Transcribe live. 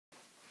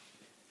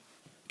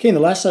Okay, in the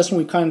last lesson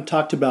we kind of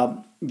talked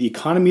about the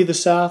economy of the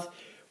South.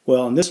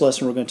 Well, in this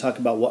lesson we're going to talk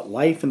about what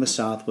life in the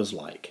South was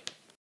like.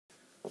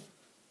 All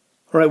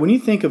right, when you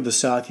think of the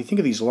South, you think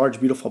of these large,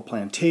 beautiful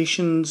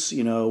plantations,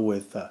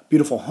 with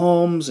beautiful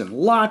homes and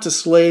lots of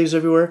slaves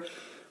everywhere.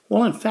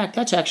 Well, in fact,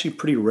 that's actually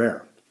pretty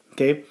rare.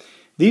 Okay,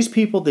 these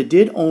people that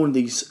did own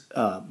these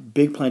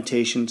big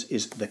plantations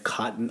is the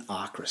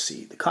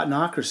cottonocracy. The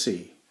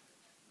cottonocracy.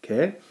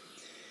 Okay,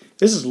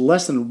 this is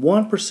less than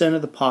 1%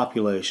 of the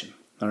population.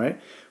 All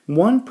right,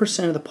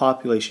 1% of the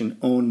population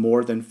own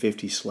more than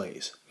 50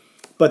 slaves,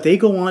 but they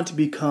go on to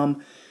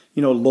become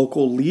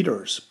local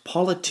leaders,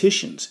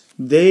 politicians.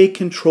 They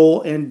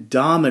control and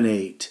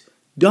dominate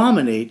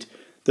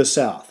the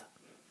South.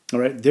 All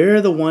right,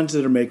 they're the ones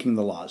that are making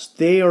the laws.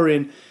 They are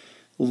in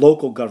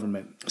local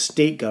government,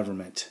 state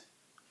government,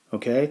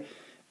 okay,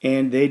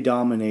 and they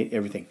dominate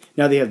everything.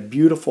 Now they have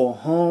beautiful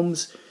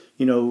homes.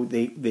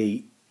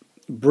 They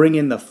bring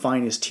in the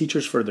finest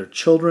teachers for their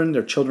children.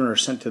 Their children are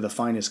sent to the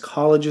finest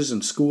colleges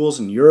and schools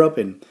in Europe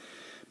and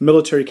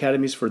military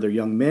academies for their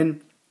young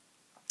men.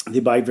 They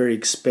buy very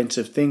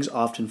expensive things,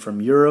 often from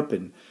Europe,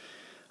 and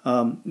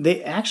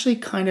they actually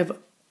kind of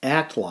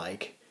act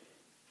like,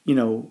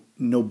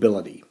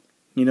 nobility.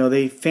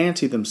 They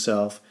fancy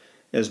themselves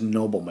as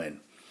noblemen.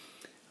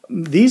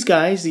 These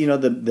guys,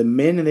 the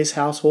men in this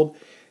household,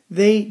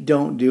 they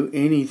don't do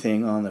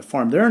anything on the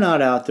farm. They're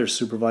not out there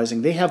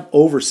supervising. They have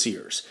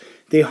overseers.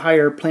 They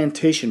hire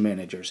plantation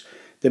managers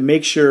that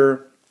make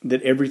sure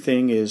that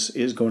everything is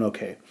going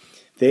okay.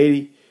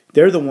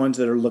 They're the ones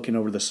that are looking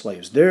over the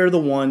slaves. They're the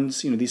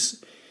ones,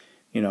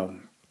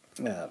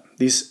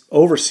 these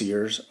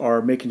overseers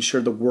are making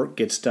sure the work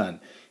gets done.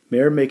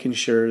 They're making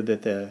sure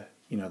that the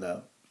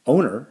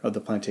owner of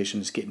the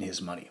plantation is getting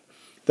his money.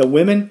 The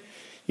women,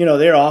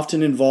 they're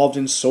often involved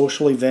in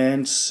social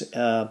events,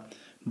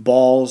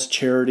 balls,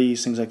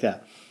 charities, things like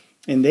that.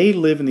 And they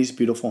live in these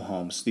beautiful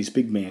homes, these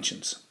big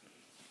mansions.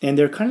 And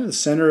they're kind of the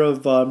center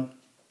of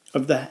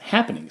the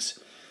happenings.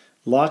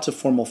 Lots of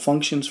formal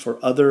functions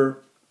for other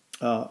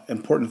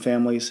important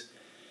families.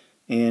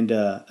 And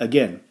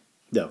again,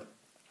 though,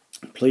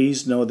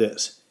 please know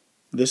this.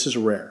 This is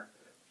rare.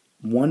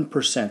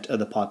 1% of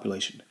the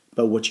population.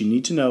 But what you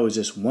need to know is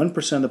this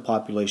 1% of the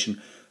population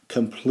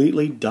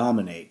completely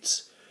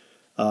dominates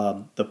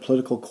the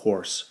political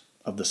course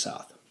of the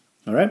South.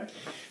 All right?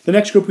 The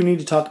next group we need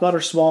to talk about are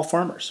small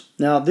farmers.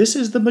 Now, this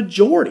is the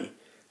majority.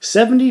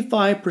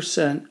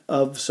 75%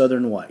 of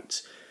Southern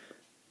whites.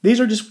 These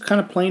are just kind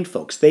of plain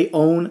folks. They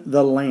own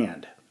the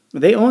land.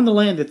 They own the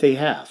land that they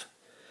have.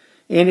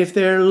 And if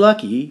they're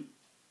lucky,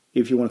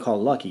 if you want to call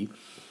it lucky,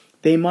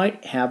 they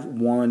might have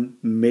one,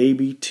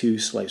 maybe two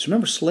slaves.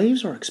 Remember,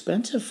 slaves are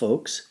expensive,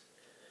 folks.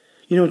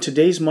 In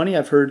today's money,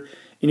 I've heard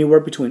anywhere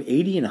between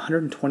 $80,000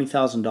 and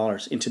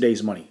 $120,000 in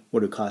today's money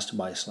what it would cost to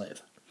buy a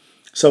slave.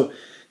 So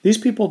these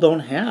people don't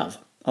have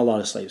a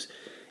lot of slaves.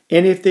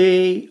 And if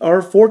they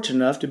are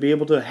fortunate enough to be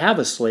able to have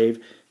a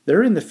slave,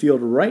 they're in the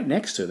field right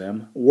next to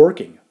them,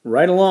 working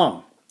right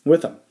along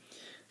with them.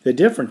 The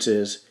difference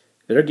is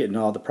they're getting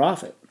all the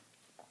profit.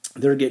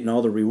 They're getting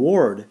all the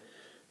reward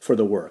for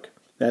the work.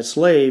 That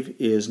slave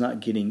is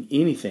not getting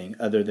anything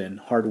other than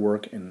hard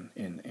work and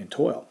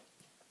toil.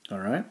 All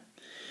right?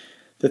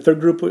 The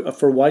third group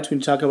for whites, when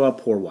you talk about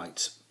poor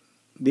whites,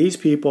 these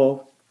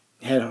people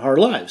had hard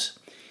lives.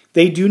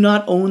 They do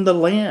not own the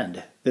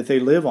land that they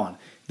live on.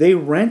 They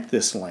rent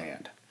this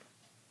land.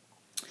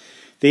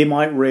 They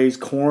might raise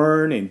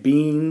corn and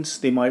beans.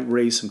 They might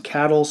raise some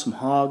cattle, some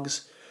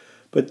hogs.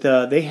 But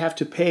they have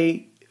to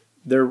pay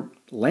their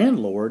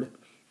landlord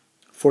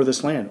for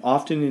this land,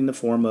 often in the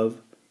form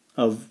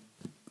of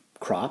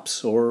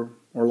crops or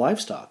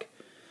livestock.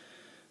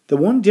 The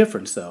one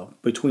difference, though,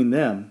 between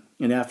them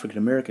and African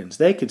Americans,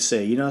 they could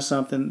say, you know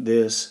something,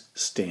 this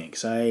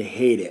stinks. I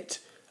hate it.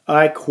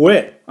 I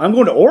quit. I'm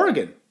going to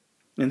Oregon.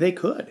 And they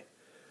could.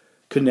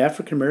 Could an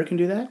African American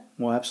do that?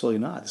 Well, absolutely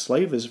not. The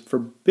slave is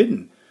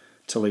forbidden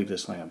to leave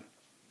this land.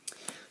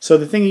 So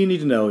the thing you need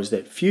to know is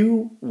that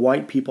few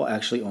white people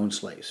actually own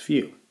slaves.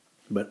 Few.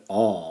 But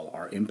all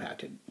are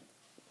impacted.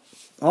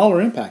 All are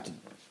impacted.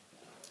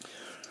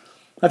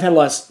 I've had a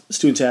lot of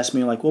students ask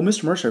me, like, well,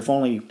 Mr. Mercer, if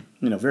only,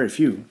 very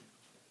few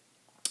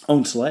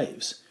own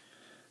slaves,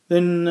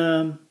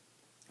 then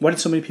why did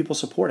so many people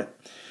support it?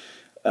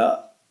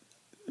 A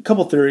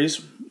couple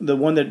theories. The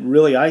one that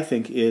really I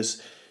think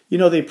is,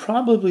 they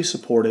probably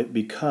support it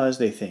because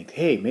they think,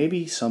 hey,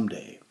 maybe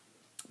someday,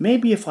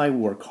 maybe if I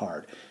work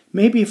hard,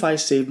 maybe if I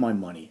save my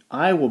money,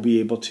 I will be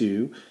able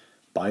to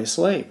buy a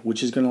slave,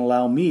 which is going to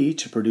allow me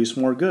to produce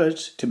more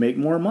goods to make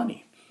more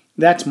money.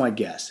 That's my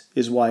guess,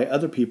 is why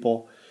other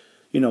people,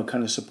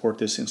 kind of support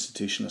this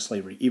institution of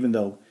slavery, even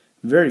though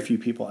very few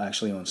people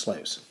actually own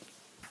slaves.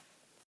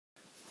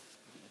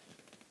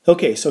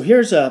 Okay, so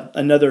here's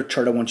another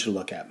chart I want you to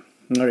look at.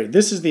 All right,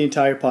 this is the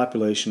entire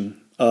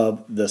population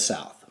of the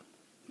South.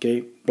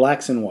 Okay,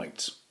 blacks and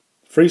whites,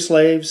 free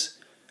slaves,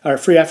 or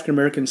free African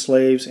American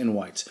slaves and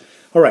whites.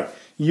 All right,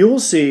 you'll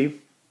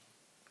see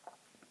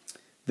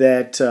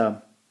that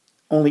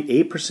only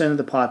 8% of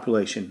the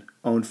population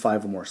owned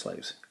 5 or more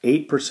slaves.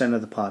 8%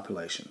 of the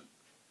population.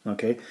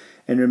 Okay?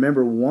 And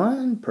remember,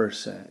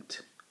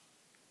 1%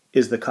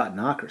 is the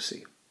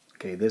cottonocracy.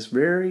 Okay, this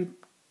very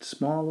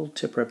small little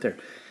tip right there.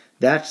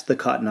 That's the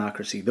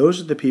cottonocracy. Those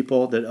are the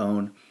people that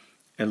own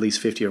at least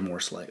 50 or more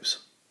slaves.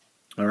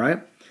 All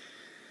right?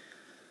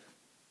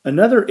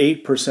 Another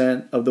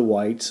 8% of the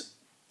whites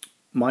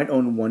might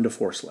own 1 to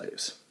 4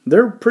 slaves.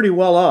 They're pretty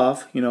well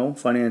off,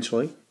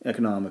 financially,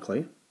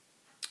 economically.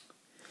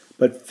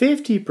 But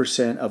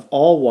 50% of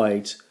all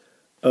whites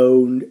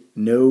owned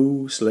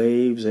no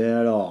slaves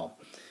at all.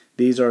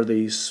 These are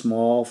the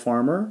small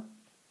farmer,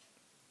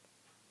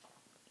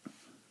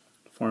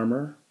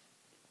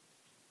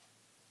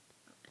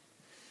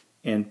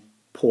 and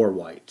poor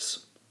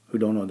whites who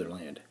don't own their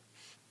land.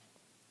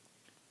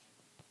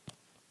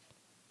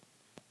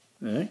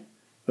 All right?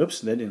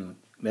 Oops, that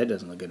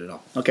doesn't look good at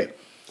all. Okay.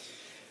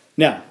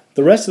 Now,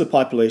 the rest of the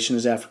population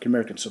is African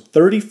American. So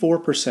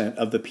 34%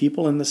 of the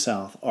people in the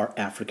South are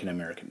African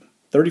American.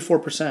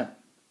 34%.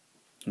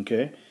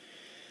 Okay?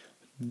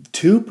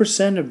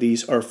 2% of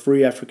these are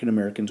free African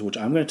Americans, which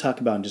I'm going to talk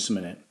about in just a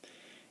minute.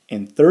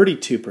 And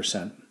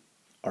 32%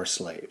 are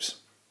slaves.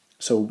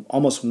 So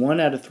almost 1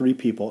 out of 3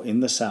 people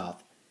in the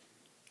South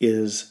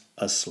is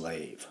a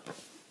slave.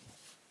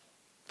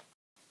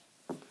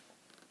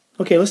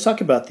 Okay, let's talk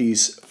about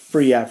these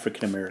free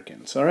African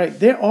Americans. All right,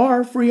 there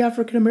are free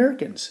African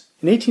Americans.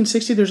 In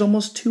 1860, there's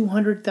almost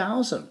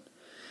 200,000.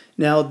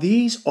 Now,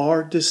 these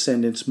are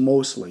descendants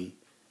mostly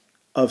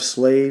of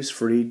slaves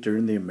freed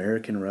during the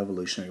American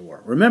Revolutionary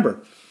War.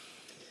 Remember,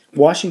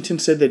 Washington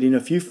said that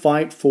if you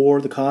fight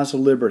for the cause of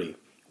liberty,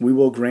 we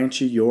will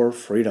grant you your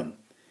freedom.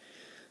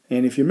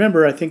 And if you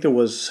remember, I think there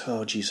was,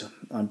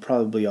 I'm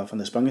probably off on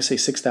this, but I'm going to say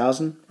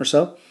 6,000 or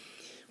so.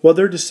 Well,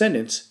 their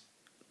descendants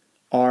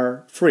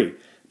are free.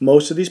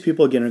 Most of these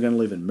people, again, are going to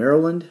live in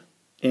Maryland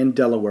and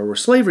Delaware, where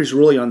slavery is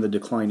really on the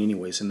decline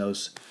anyways in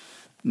those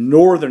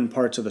northern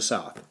parts of the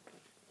South.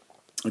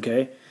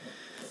 Okay?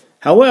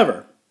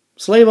 However,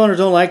 slave owners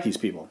don't like these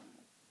people.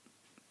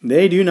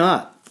 They do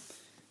not.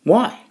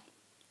 Why?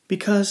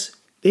 Because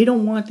they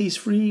don't want these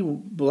free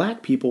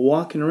black people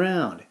walking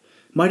around.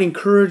 Might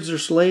encourage their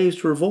slaves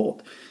to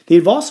revolt.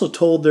 They've also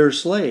told their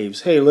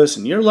slaves, hey,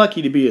 listen, you're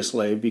lucky to be a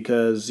slave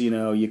because,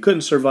 you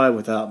couldn't survive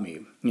without me.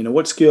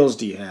 What skills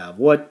do you have?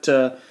 What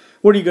are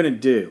you going to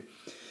do?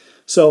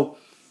 So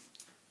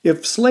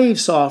if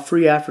slaves saw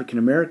free African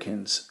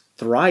Americans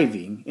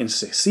thriving and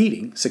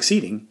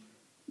succeeding,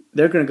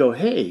 they're going to go,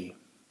 hey,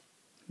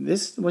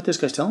 what this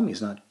guy's telling me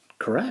is not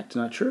correct,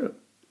 not true.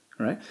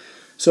 All right?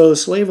 So the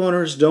slave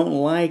owners don't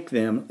like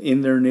them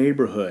in their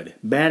neighborhood.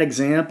 Bad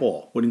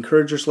example. Would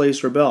encourage their slaves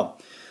to rebel.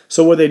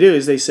 So what they do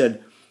is they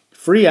said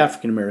free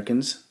African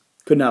Americans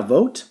could not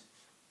vote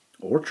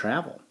or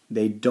travel.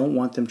 They don't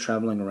want them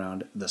traveling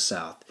around the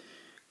South,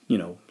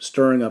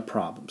 stirring up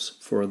problems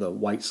for the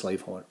white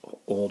slave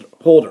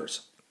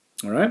holders.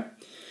 All right?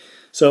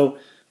 So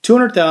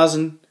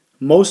 200,000,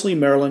 mostly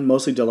Maryland,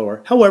 mostly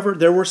Delaware. However,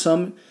 there were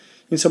some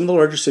in some of the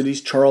larger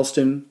cities,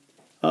 Charleston,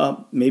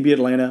 maybe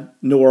Atlanta,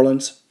 New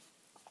Orleans.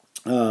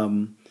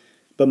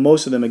 But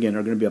most of them, again,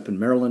 are going to be up in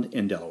Maryland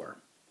and Delaware.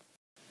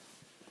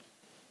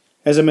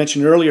 As I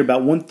mentioned earlier,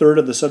 about 1/3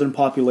 of the southern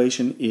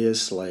population is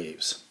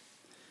slaves.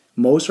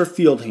 Most are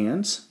field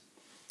hands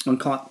on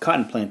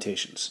cotton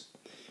plantations.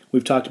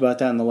 We've talked about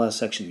that in the last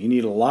section. You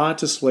need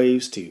lots of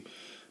slaves to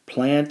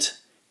plant,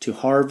 to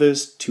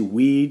harvest, to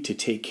weed, to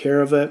take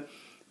care of it.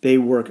 They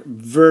work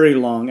very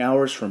long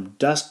hours from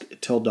dusk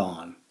till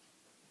dawn.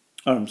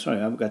 Oh, I'm sorry,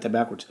 I've got that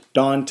backwards.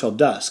 Dawn till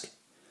dusk.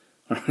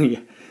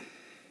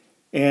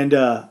 And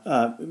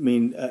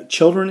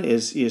children,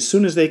 as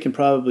soon as they can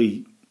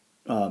probably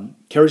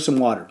carry some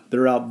water,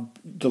 they're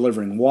out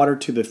delivering water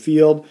to the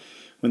field.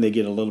 When they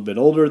get a little bit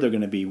older, they're going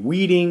to be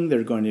weeding,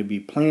 they're going to be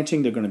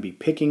planting, they're going to be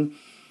picking.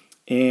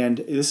 And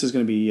this is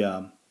going to be,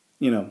 a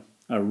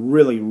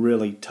really,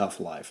 really tough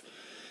life.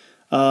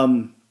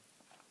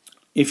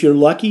 If you're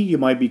lucky, you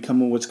might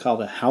become what's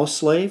called a house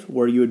slave,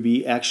 where you would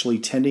be actually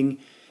tending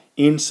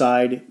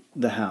inside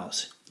the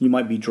house. You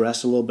might be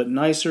dressed a little bit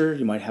nicer.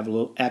 You might have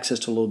access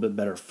to a little bit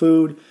better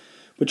food,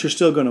 but you're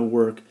still going to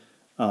work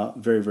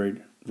very,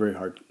 very, very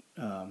hard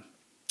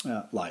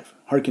life,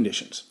 hard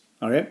conditions.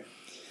 All right.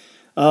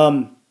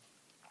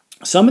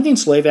 Some of the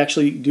enslaved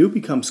actually do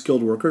become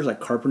skilled workers, like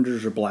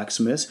carpenters or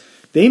blacksmiths.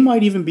 They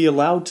might even be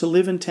allowed to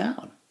live in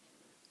town.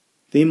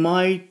 They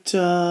might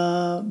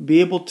be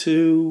able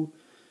to,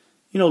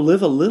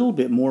 live a little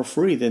bit more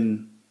free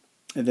than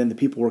the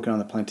people working on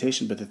the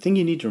plantation. But the thing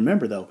you need to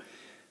remember, though,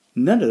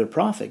 none of their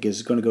profit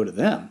is going to go to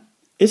them.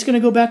 It's going to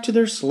go back to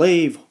their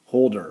slave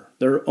holder,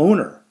 their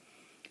owner.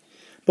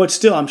 But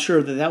still, I'm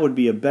sure that would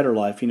be a better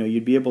life.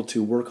 You'd be able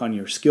to work on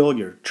your skill,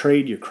 your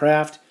trade, your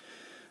craft.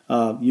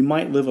 You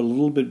might live a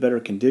little bit better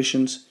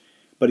conditions.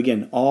 But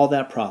again, all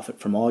that profit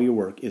from all your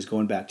work is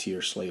going back to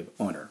your slave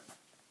owner.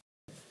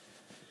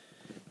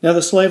 Now,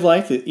 the slave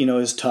life,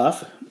 is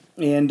tough.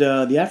 And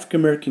the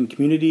African-American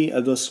community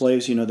of those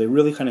slaves, they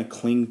really kind of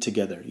cling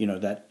together.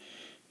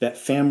 That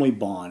family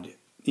bond.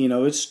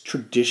 It's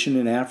tradition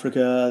in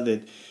Africa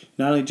that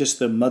Not only just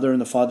the mother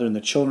and the father and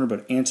the children,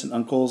 but aunts and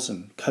uncles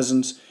and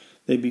cousins.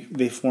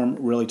 They form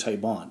really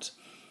tight bonds.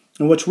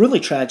 And what's really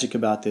tragic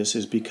about this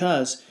is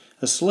because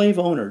a slave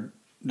owner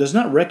does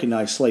not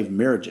recognize slave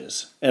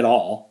marriages at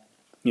all.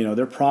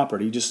 Their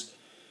property. Just,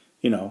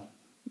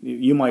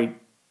 you might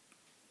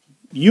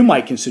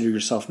consider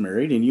yourself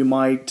married, and you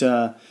might,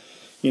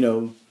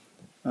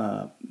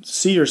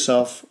 see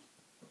yourself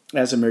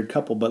as a married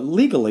couple, but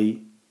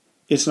legally,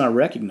 it's not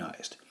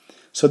recognized.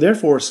 So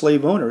therefore, a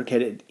slave owner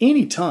can at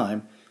any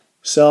time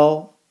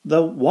sell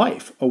the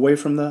wife away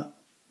from the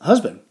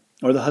husband,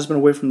 or the husband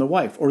away from the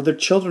wife, or the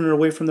children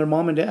away from their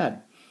mom and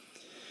dad.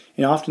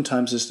 And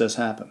oftentimes this does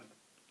happen.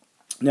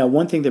 Now,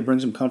 one thing that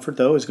brings them comfort,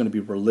 though, is going to be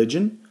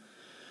religion.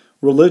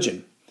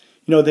 Religion.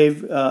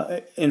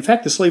 In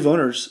fact, the slave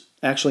owners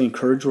actually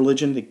encourage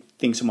religion. They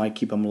think it might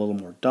keep them a little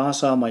more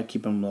docile, might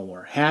keep them a little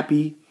more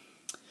happy.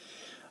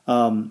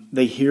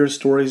 They hear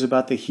stories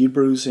about the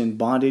Hebrews in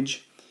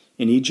bondage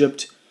in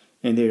Egypt,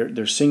 and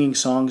they're singing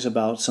songs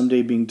about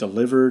someday being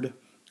delivered,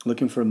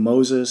 looking for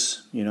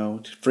Moses,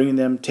 freeing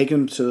them, taking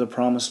them to the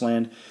promised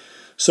land.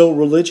 So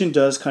religion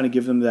does kind of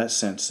give them that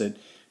sense that,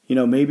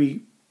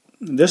 maybe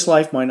this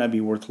life might not be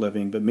worth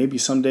living, but maybe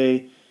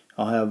someday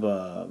I'll have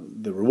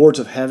the rewards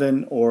of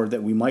heaven, or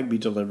that we might be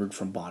delivered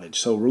from bondage.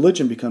 So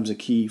religion becomes a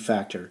key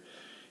factor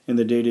in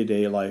the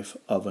day-to-day life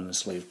of an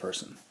enslaved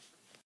person.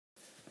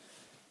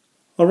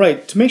 All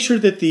right, to make sure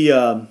that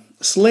the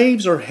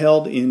slaves are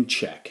held in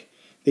check,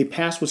 they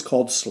pass what's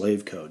called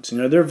slave codes.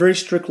 They're very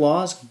strict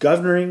laws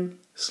governing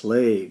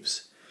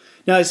slaves.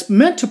 Now, it's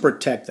meant to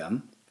protect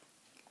them.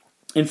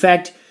 In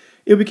fact,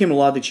 it became a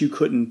law that you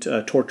couldn't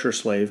torture a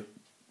slave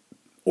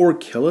or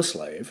kill a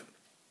slave.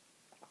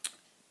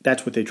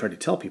 That's what they try to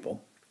tell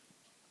people.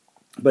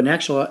 But in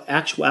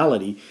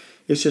actuality,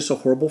 it's just a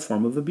horrible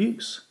form of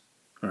abuse.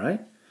 All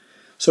right?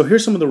 So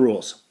here's some of the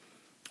rules.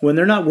 When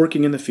they're not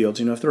working in the fields,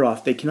 if they're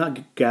off, they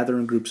cannot gather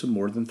in groups of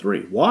more than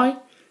 3. Why?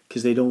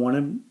 Because they don't want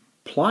them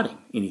plotting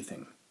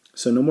anything.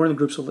 So no more than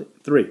groups of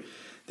 3.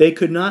 They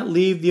could not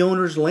leave the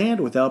owner's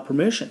land without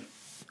permission.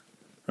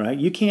 Right?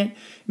 You can't.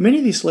 Many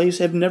of these slaves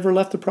have never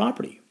left the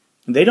property.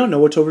 They don't know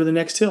what's over the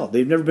next hill.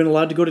 They've never been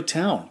allowed to go to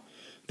town.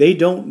 They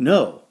don't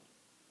know.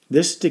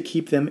 This is to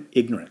keep them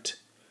ignorant,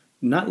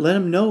 not let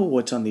them know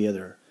what's on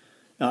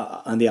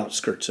the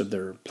outskirts of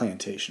their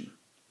plantation.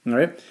 All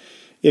right.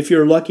 If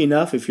you're lucky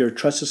enough, if you're a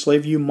trusted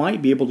slave, you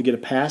might be able to get a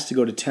pass to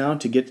go to town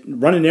to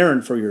run an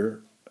errand for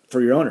your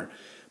owner.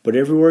 But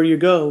everywhere you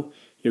go,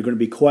 you're going to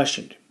be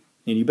questioned,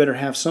 and you better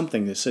have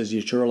something that says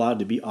that you're allowed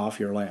to be off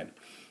your land.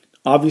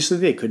 Obviously,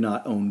 they could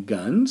not own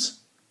guns.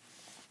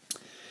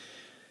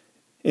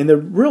 And the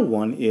real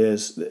one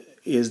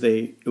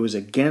it was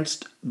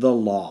against the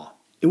law.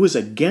 It was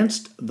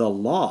against the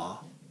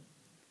law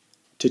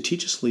to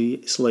teach a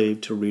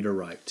slave to read or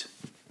write.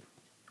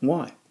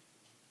 Why?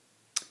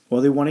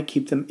 Well, they want to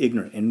keep them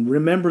ignorant. And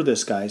remember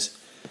this, guys.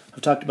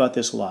 I've talked about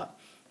this a lot.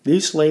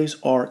 These slaves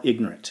are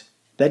ignorant.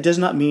 That does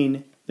not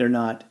mean they're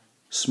not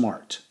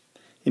smart.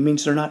 It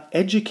means they're not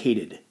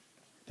educated.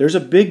 There's a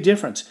big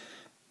difference.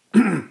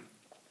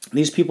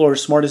 These people are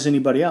as smart as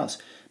anybody else,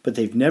 but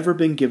they've never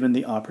been given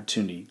the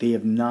opportunity. They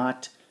have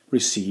not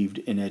received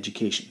an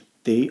education.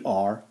 They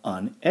are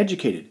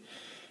uneducated.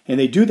 And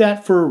they do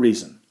that for a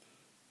reason.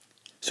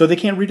 So they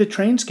can't read a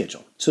train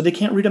schedule. So they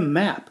can't read a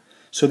map.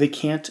 So they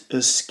can't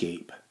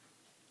escape.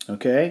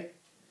 Okay?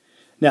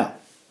 Now,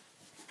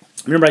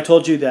 remember I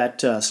told you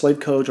that slave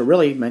codes are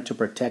really meant to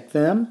protect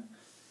them,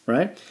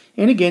 right?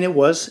 And again, it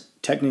was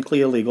technically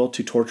illegal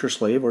to torture a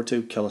slave or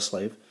to kill a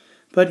slave.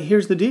 But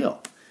here's the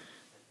deal.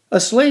 A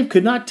slave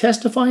could not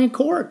testify in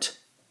court.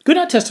 Could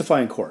not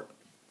testify in court.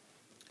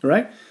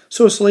 Right?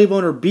 So a slave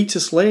owner beats a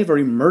slave or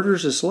he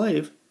murders a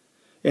slave,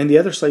 and the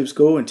other slaves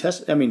go and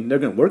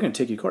we're going to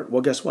take you to court.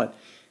 Well, guess what?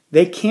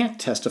 They can't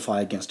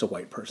testify against a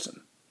white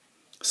person.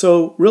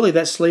 So really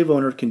that slave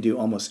owner can do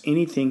almost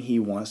anything he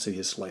wants to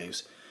his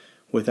slaves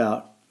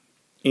without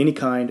any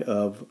kind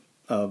of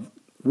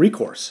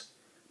recourse.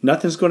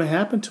 Nothing's going to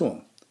happen to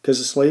them because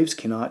the slaves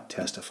cannot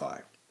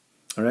testify.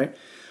 All right?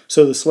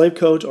 So the slave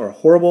codes are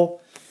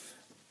horrible.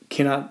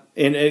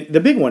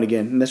 The big one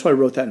again, and that's why I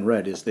wrote that in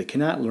red, is they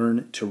cannot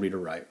learn to read or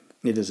write.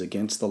 It is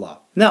against the law.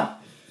 Now,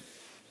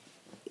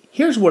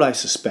 here's what I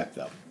suspect,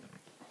 though.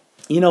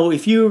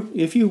 If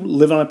you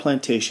live on a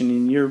plantation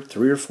and you're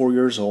 3 or 4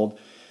 years old,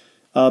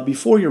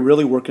 before you're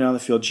really working on the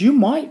fields, you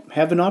might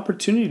have an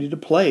opportunity to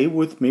play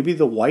with maybe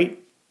the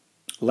white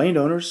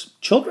landowner's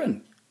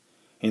children.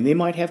 And they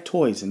might have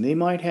toys, and they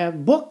might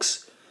have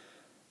books.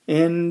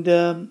 And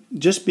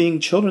just being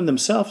children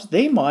themselves,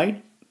 they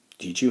might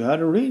teach you how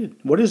to read.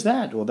 What is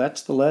that? Well,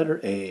 that's the letter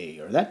A,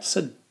 or that's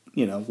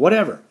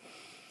whatever.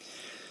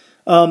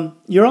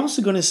 You're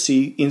also going to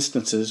see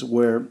instances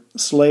where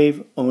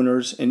slave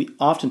owners, and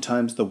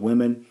oftentimes the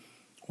women,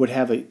 would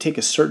take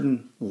a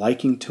certain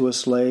liking to a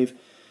slave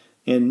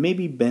and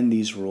maybe bend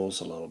these rules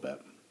a little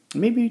bit.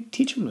 Maybe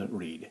teach them to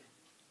read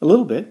a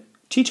little bit.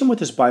 Teach them what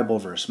this Bible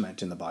verse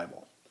meant in the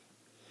Bible.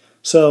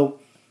 So,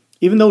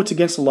 even though it's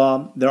against the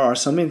law, there are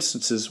some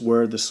instances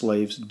where the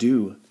slaves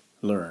do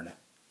learn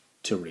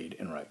to read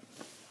and write.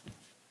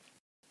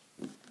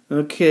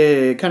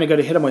 Okay, kind of got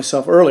ahead of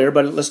myself earlier,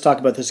 but let's talk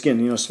about this again.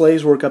 You know,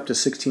 slaves work up to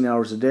 16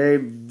 hours a day,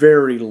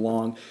 very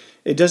long.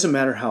 It doesn't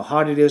matter how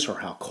hot it is or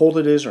how cold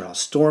it is or how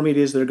stormy it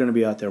is, they're going to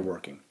be out there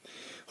working.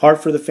 Hard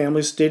for the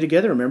families to stay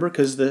together, remember,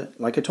 because,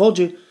 like I told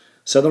you,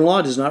 Southern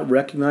law does not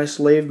recognize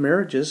slave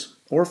marriages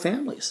or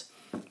families.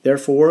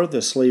 Therefore,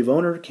 the slave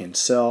owner can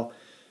sell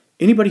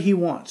anybody he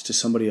wants to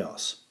somebody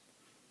else.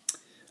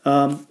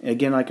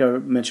 Again, like I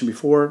mentioned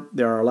before,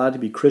 they are allowed to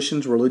be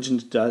Christians. Religion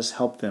does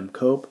help them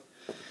cope.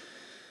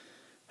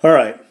 All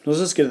right,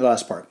 let's get to the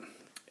last part.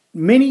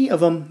 Many of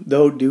them,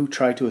 though, do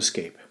try to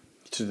escape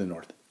to the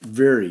north.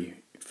 Very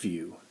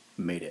few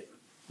made it.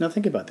 Now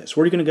think about this.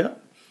 Where are you going to go?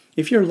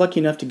 If you're lucky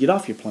enough to get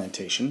off your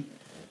plantation,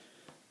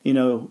 you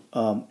know,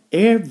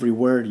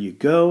 everywhere you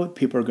go,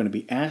 people are going to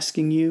be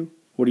asking you,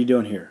 what are you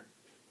doing here?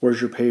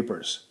 Where's your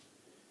papers?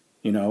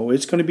 You know,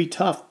 it's going to be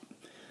tough.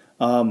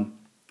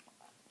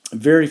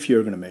 Very few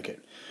are going to make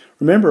it.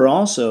 Remember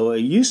also, it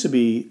used to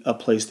be a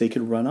place they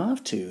could run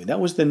off to. That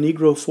was the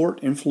Negro Fort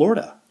in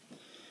Florida.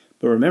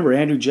 But remember,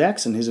 Andrew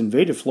Jackson has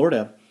invaded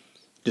Florida,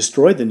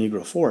 destroyed the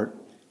Negro Fort,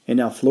 and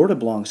now Florida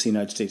belongs to the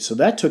United States. So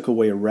that took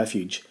away a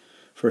refuge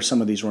for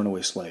some of these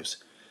runaway slaves.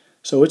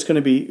 So it's going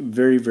to be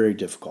very, very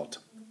difficult.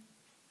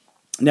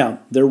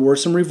 Now, there were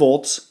some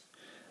revolts.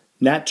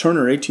 Nat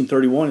Turner,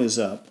 1831, is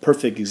a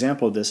perfect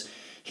example of this.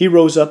 He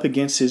rose up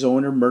against his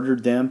owner,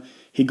 murdered them.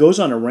 He goes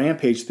on a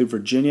rampage through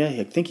Virginia.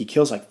 I think he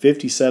kills like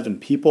 57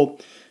 people.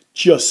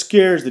 Just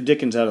scares the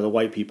dickens out of the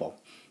white people.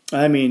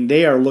 I mean,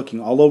 they are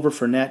looking all over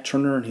for Nat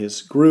Turner and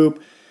his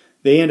group.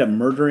 They end up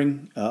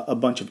murdering a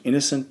bunch of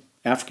innocent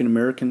African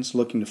Americans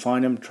looking to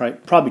find him,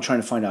 probably trying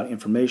to find out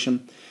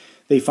information.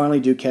 They finally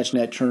do catch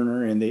Nat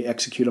Turner and they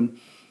execute him.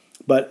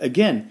 But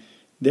again,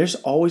 there's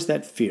always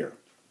that fear.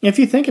 If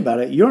you think about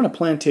it, you're on a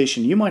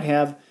plantation. You might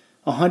have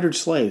 100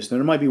 slaves.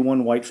 There might be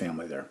one white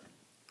family there.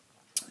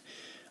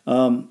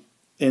 And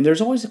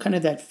there's always kind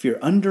of that fear,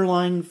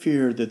 underlying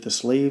fear that the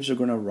slaves are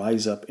going to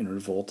rise up and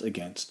revolt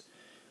against,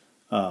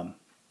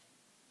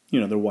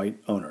 their white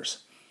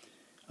owners.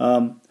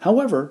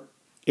 However,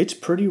 it's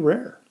pretty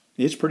rare.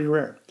 It's pretty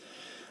rare.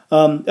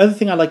 Other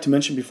thing I'd like to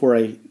mention before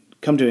I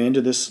come to the end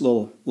of this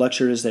little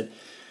lecture is that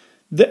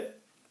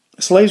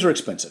slaves are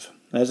expensive.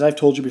 As I've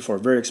told you before,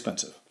 very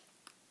expensive.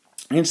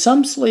 And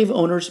some slave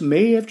owners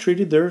may have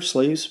treated their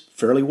slaves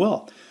fairly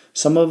well.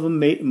 Some of them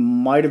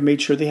might have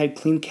made sure they had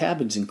clean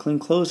cabins and clean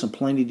clothes and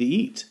plenty to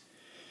eat.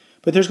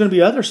 But there's going to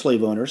be other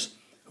slave owners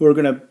who are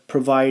going to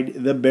provide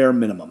the bare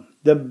minimum.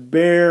 The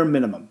bare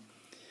minimum.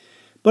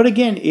 But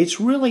again, it's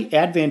really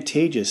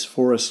advantageous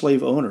for a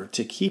slave owner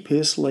to keep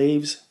his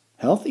slaves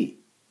healthy,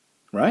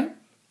 right?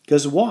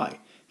 Because why?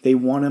 They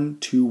want them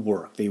to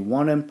work. They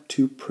want them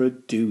to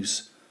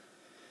produce.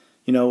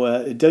 You know,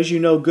 it does you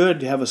no good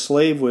to have a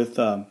slave with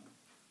a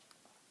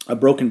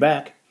broken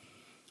back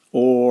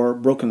or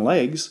broken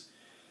legs,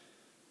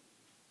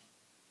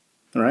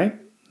 all right?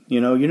 You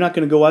know, you're not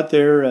going to go out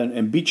there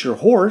and beat your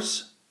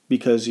horse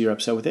because you're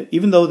upset with it,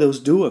 even though those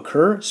do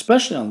occur,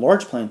 especially on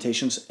large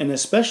plantations and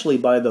especially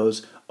by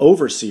those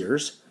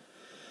overseers.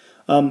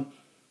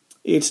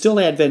 It's still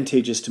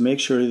advantageous to make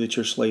sure that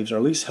your slaves are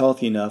at least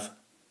healthy enough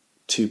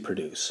to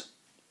produce,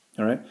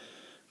 all right?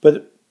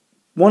 But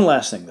one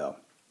last thing, though.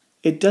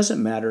 It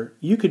doesn't matter.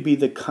 You could be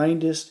the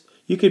kindest,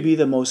 you could be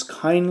the most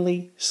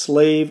kindly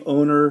slave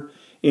owner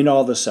in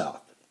all the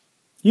South.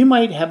 You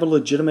might have a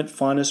legitimate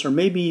fondness or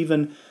maybe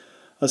even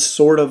a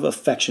sort of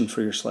affection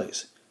for your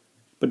slaves,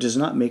 but does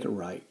not make it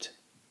right.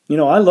 You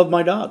know, I love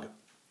my dog.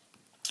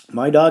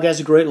 My dog has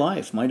a great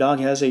life. My dog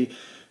has a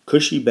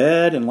cushy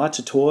bed and lots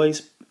of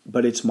toys,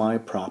 but it's my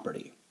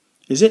property.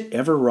 Is it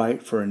ever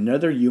right for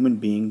another human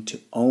being to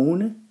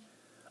own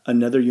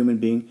another human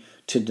being,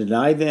 to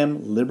deny them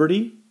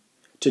liberty,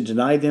 to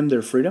deny them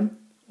their freedom?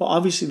 Well,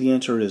 obviously the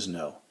answer is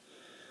no.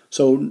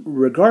 So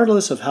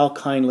regardless of how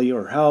kindly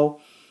or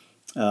how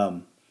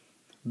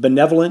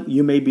benevolent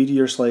you may be to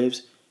your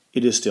slaves,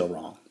 it is still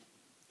wrong.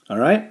 All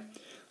right?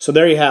 So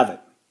there you have it.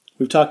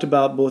 We've talked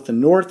about both the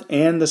North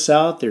and the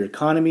South, their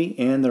economy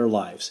and their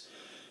lives.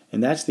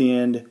 And that's the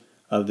end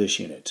of this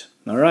unit.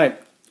 All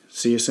right.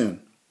 See you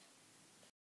soon.